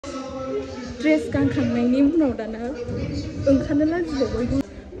Dress गानखांनायनि उनाव दाना ओंखारनो लाजिबाय बयबो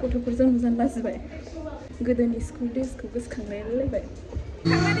गथ'फोरजों नुजानो लाजिबाय गोदोनि school डेजखौ गोसोखांलायलायबाय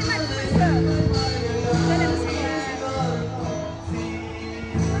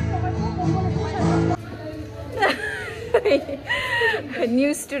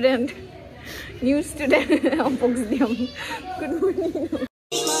New student of Boxdium. Good morning.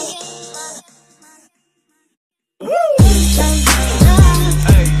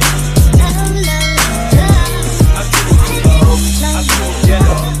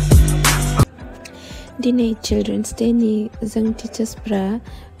 Dinay Children's Day ni जों टीचार्सफ्रा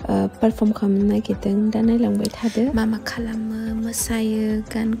परफॉर्म खालामनो नागिरदों दा नायलांबाय थादो मा मा खालामो मोसायो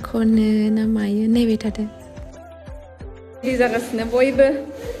गान खनो ना मायो नायबाय थादो रेडि जागासिनो बयबो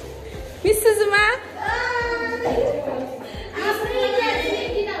miss Sujuma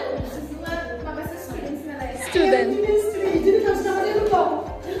student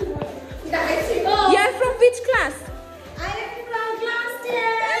you are from which class I am from class 10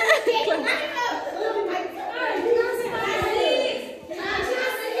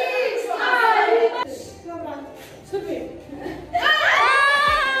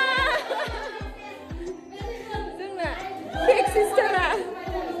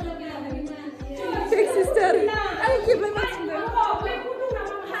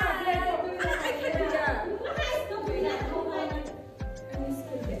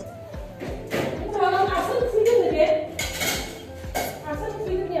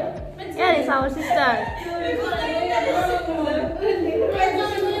 Yeah, it's our sister.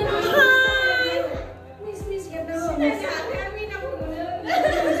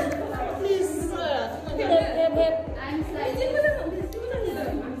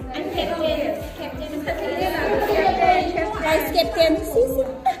 Captain.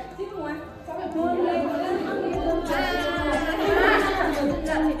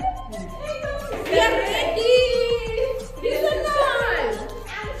 We are ready.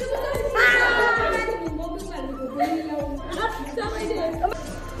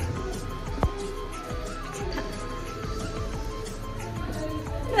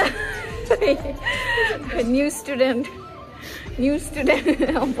 New student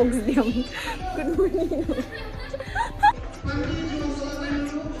of Boxdium. Good morning.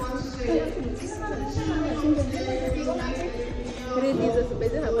 Ready जाजोब्बाय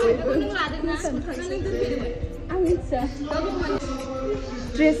जोंहा बयबो आं मिथिया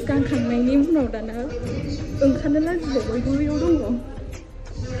ड्रेस गानखांनायनि उनाव दाना ओंखारनो लाजिबाय बयबो बेयाव दङ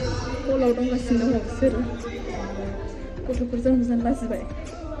हलाव दंगासिनो दङ बिसोरो गथ'फोरजों नुजानो लाजिबाय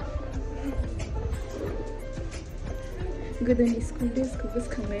गोदोनि स्कुल डेजखौ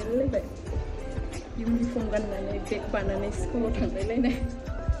गोसोखांलायलायबाय इउनिफर्म गाननानै बेग बानानै स्कुलाव थांलायलायनाय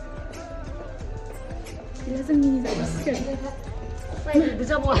गैला जोंनि जासिगोन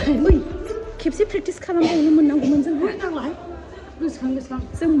खेबसे प्रेक्टिस खालामबावनो मोननांगौमोन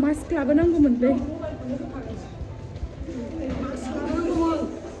जों mask लाबोनांगौमोनलै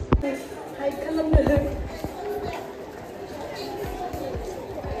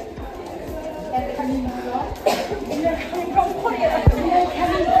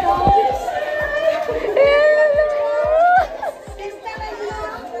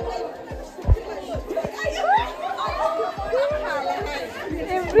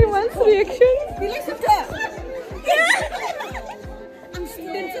Everyone's reaction. I'm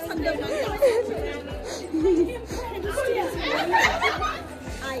student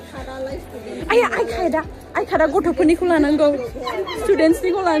आइखादा गथ'फोरनिखौ लानांगौ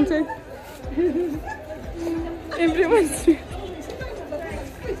स्टुडेन्ट्सनिखौ लानोसै Everyone's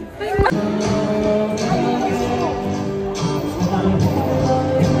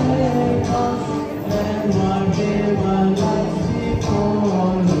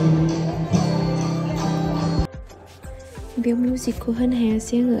बे मिउजिकखौ होनो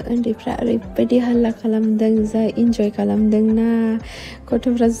हायासै आङो उन्दैफ्रा ओरैबायदि हाल्ला खालामदों जा इन्जय खालामदों ना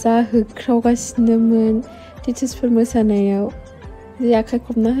गथ'फ्रा जा होख्रावगासिनोमोन टीचार्सफोर मोसानायाव जि आखाइ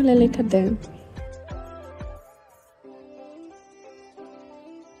खबना होलायलायथारदों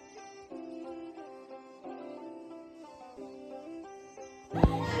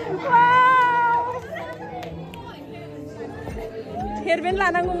हेयरबेन्ड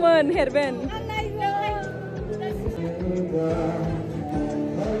लानांगौमोन हेयरबेन्ड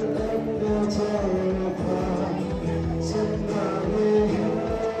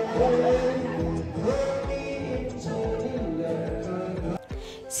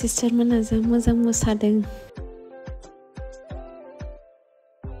सिस्टार मोना जा मोजां मोसादों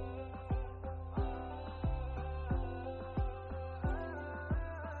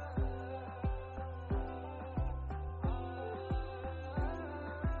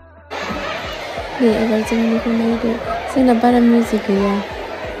दे एबार जोंनिखौ नायदो जोंना बारा मिउजिक गैया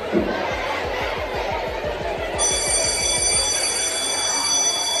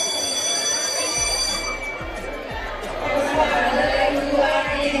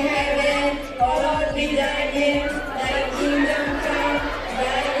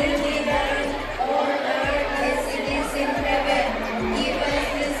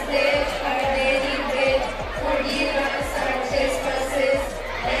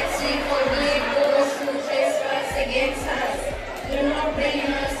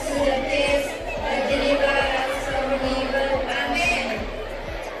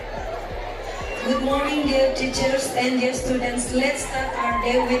Good morning, dear teachers and dear students. Let's start our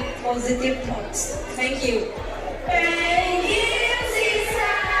day with positive thoughts. Thank you. Thank you,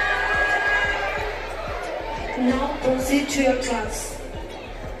 Sisa. Now proceed to your class.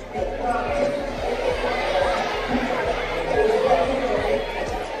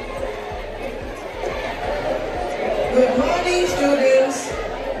 Good morning, students.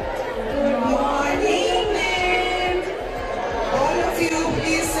 Good morning, ma'am. All of you,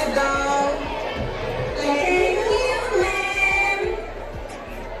 please sit down. Thank you, ma'am.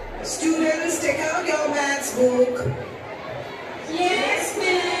 Students, take out your maths book. Yes,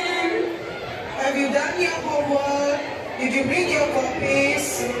 ma'am. Have you done your homework? Did you bring your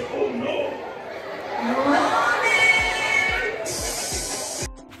copies? No, ma'am.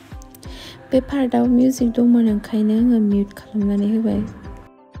 Bay पार्टआव music दंमोन ओंखायनो आङो mute खालामनानै होबाय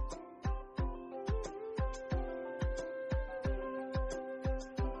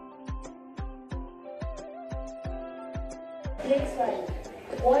Place value.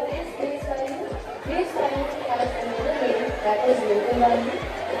 What is place value? Place value has another name that is local value.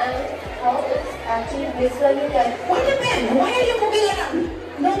 And how is actually place value calculated? What a pen! Why are you moving around?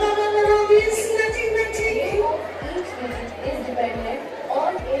 No, it's nothing. Each digit is dependent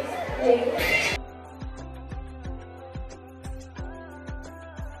on its place.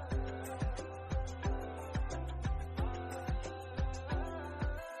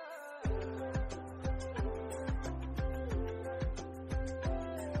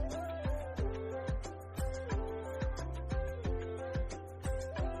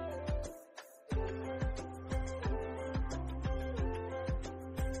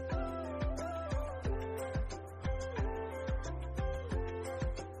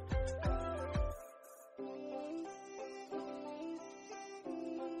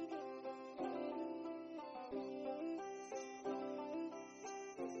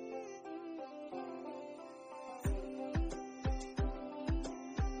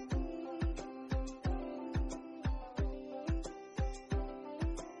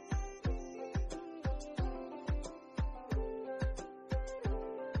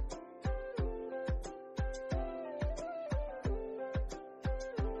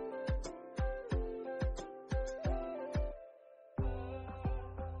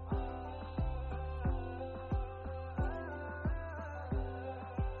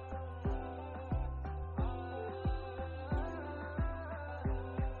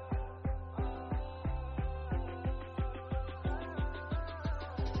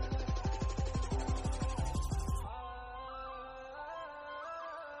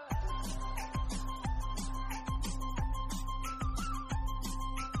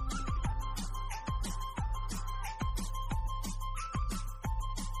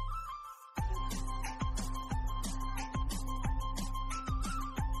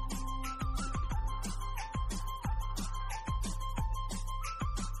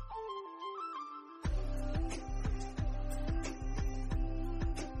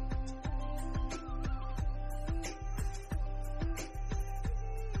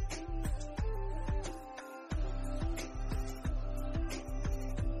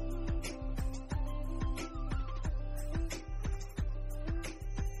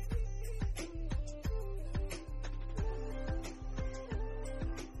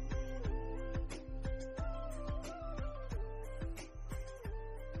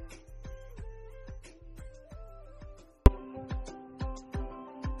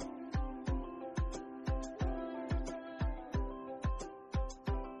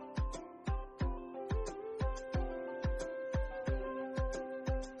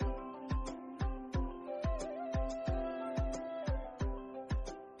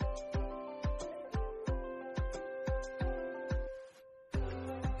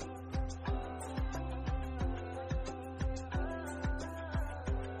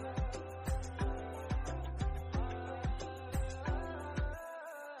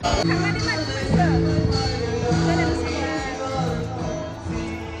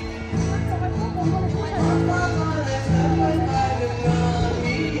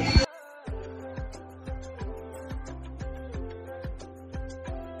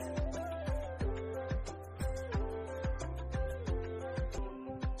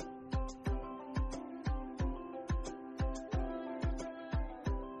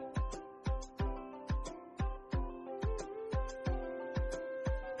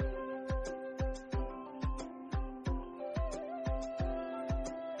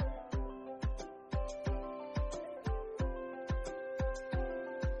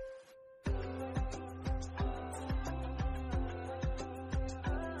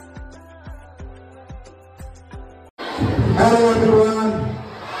 Hello everyone.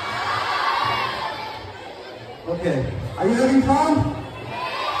 Okay, are you having fun?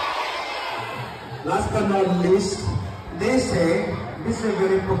 Last but not least, they say this is a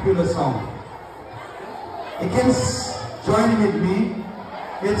very popular song. You can join with me.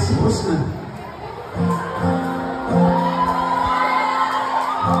 It's Husna.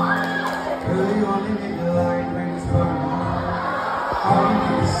 Girl, you only need the light when it's burning. Only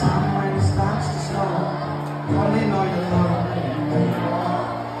need the sun when it starts to snow. Only know you love me.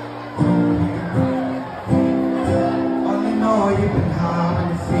 Only know you've been high when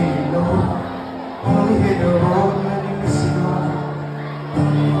you feel low. Only hit the road when you're missing home.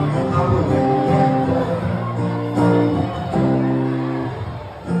 Only know you love her when you let go.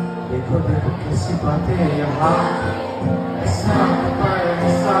 देखो देखो कैसी बातें यहाँ ऐसा पर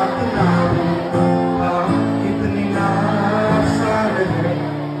ऐसा किनारे कितनी नासार है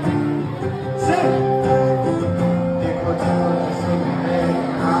देखो देखो कैसे मेरे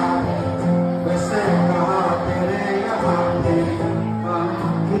यहाँ वैसे कहा तेरे यहाँ तेरी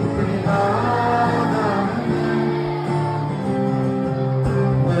कितनी नादान है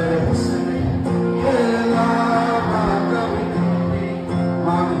मेरे हुस्न के अलावा कभी नहीं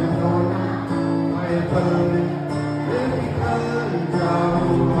मांगने रोना मैं पल में निकल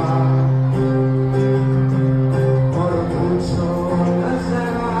जाऊँगा और पूछो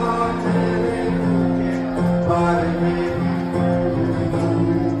नजरा तेरे बारे में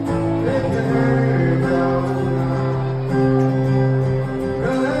लेकर जाऊँगा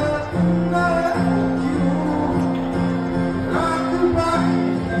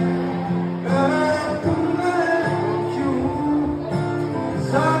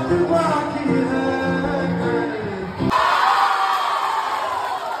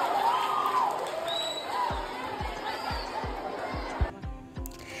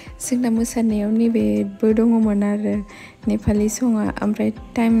जोंना मोसानायाव नैबेबो दङमोन आरो नेपालि सङा ओमफ्राय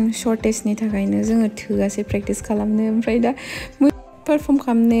टाइम शर्टेजनि थाखायनो जोङो थोआसै प्रेक्टिस खालामनो ओमफ्राय दा पारफर्म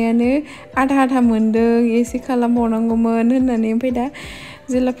खालामनायानो आधा आधा मोनदों एसे खालामबावनांगौमोन होननानै ओमफ्राय दा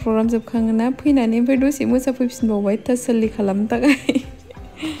जेला प्रग्राम जोबखाङोना फैनानै ओमफ्राय दसे मोसाफैफिनबावबाय तसल्लि खालामनो थाखाय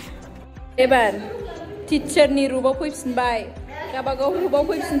एबार टिचारनि रुबाव फैफिनबाय गाबागाव रुबाव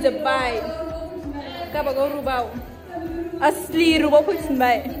फैफिनजोबबाय गाबागाव रुबाव असलि रुबाव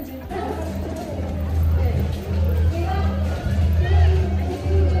फैफिनबाय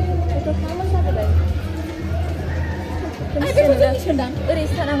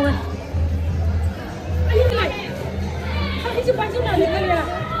ओरैसो थानांगौमोन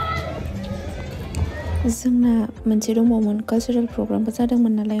जोंना मोनसे दंबावोमोन कालचारेल प्रग्रामबो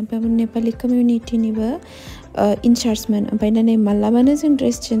जादोंमोन नालाय ओमफ्राय नेपालि कमिउनिटिनिबो इनचार्जमोन ओमफ्राय दा नै मालाबानो जों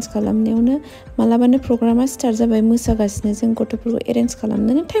ड्रेस चेन्ज खालामनायावनो मालाबानो प्रग्रामा स्टार्ट जाबाय मोसागासिनो जों गथ'फोरखौ एरेन्ज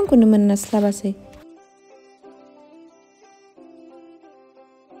खालामनोनो टाइमखौनो मोनस्लाबासै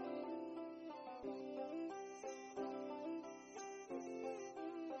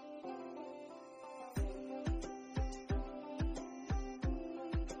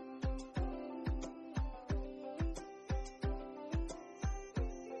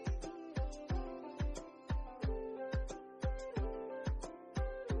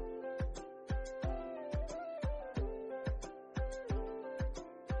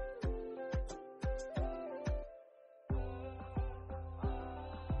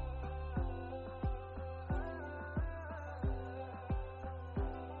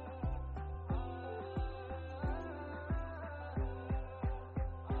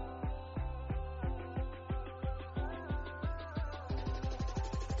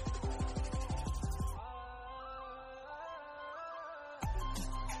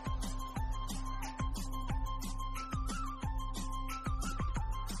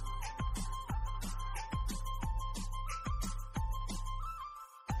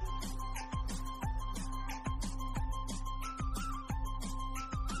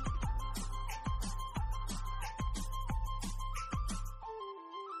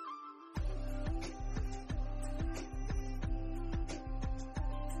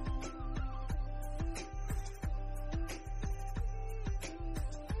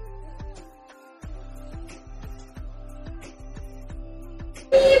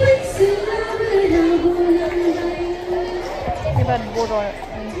एबार बर'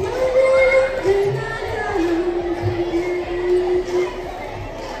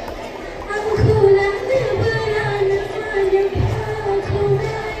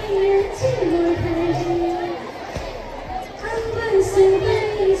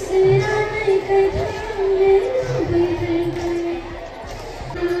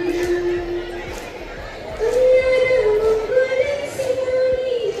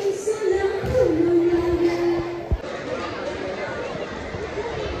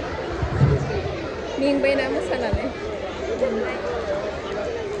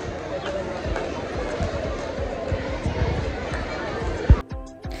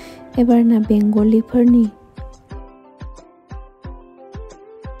 एबारना बेंगलिफोरनि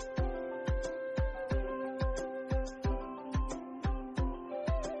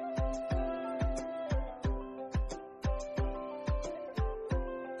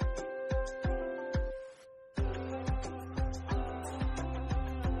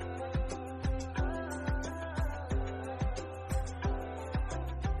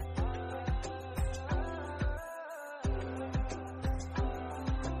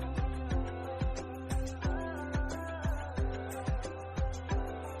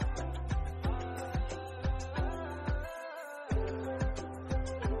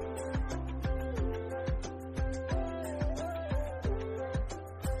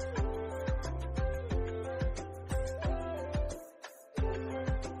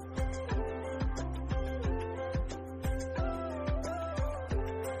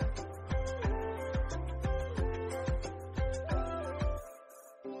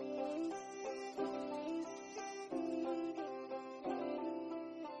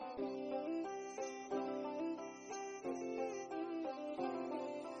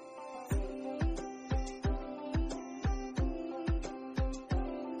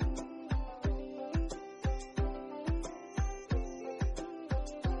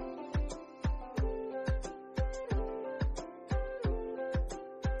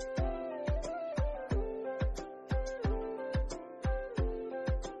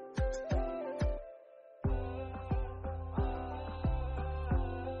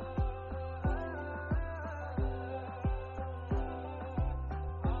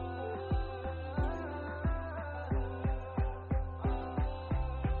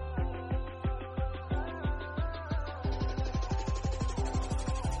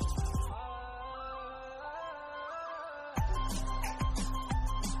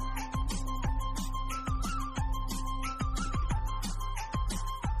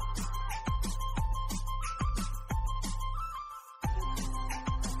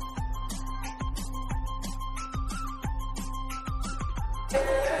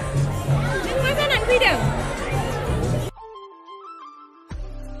Neng मा जानानै फैदों?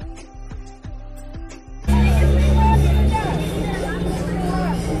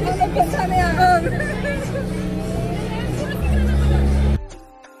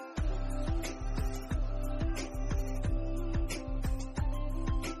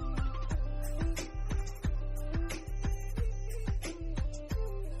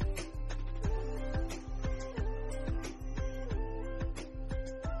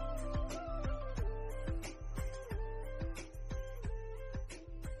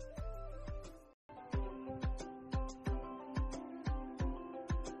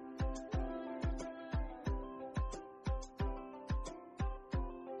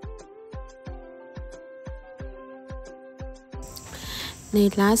 नै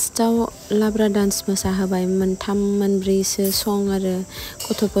लास्टाव लाब्रा डान्स मोसाहोबाय मोनथाम मोनब्रैसो सं आरो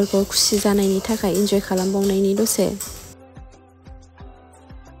गथ'फोरखौ खुसि जानायनि थाखाय इन्जय खालामबावनायनि दसे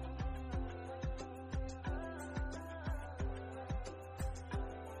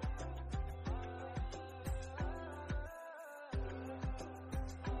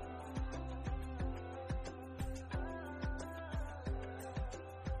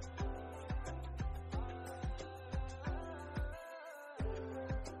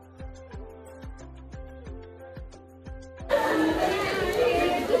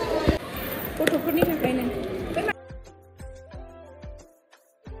गथ'फोरनि थाखायनो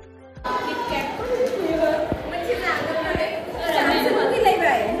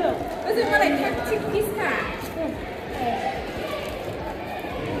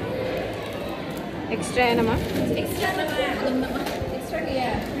एक्सट्रा नामा एक्सट्रा गैया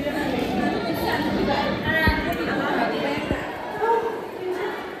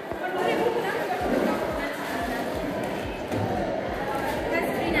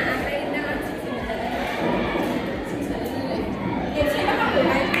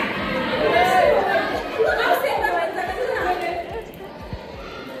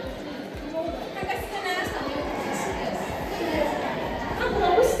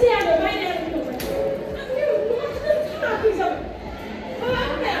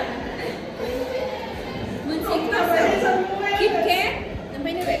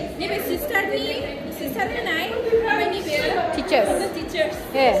Teachers.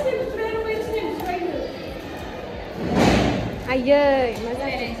 Yeah. Aiyai, masa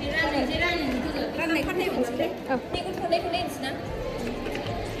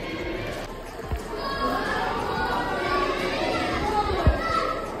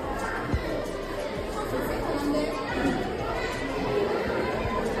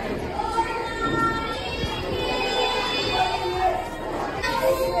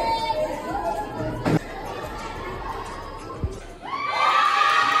Thank you.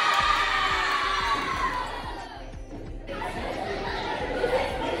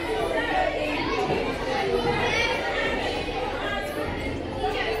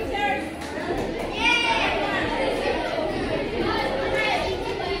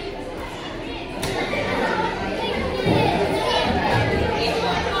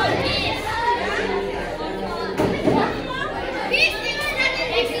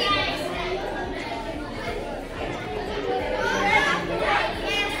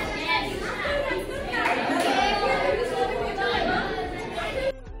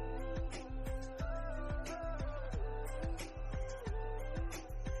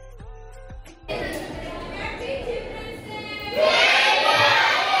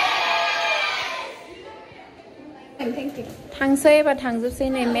 थांसै एबा थांजोबसै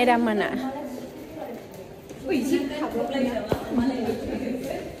नै मेडाम मोना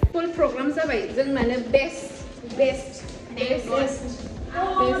फुल प्रग्राम जाबाय जोंनानो बेस्ट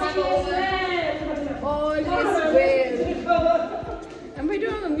ओमफ्रायथ'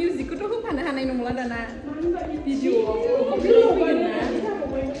 आङो मिउजिकखौथ' होफानो हानाय नंला दाना भिडिअ'आव फैगोन ना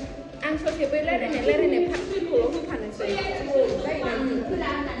आं ससेबो रायलायनाय पार्टफोरखौल' होफानोसै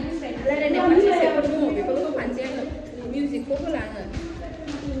रायलायनाय पार्ट ससेफोर दङ बेखौल' होफानोसै आङो मिउजिकखौ होला आङो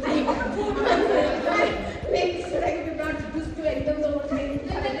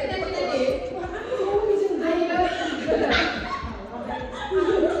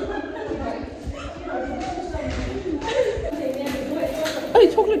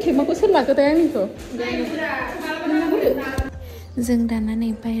चक्लेट केकखौ सोर लाखोथाय आंनिखौ जों दाना नै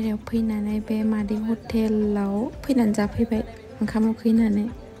बायहेरायाव फैनानै बे मादै हटेलाव फैनानै जाफैबाय ओंखाम उखैनानै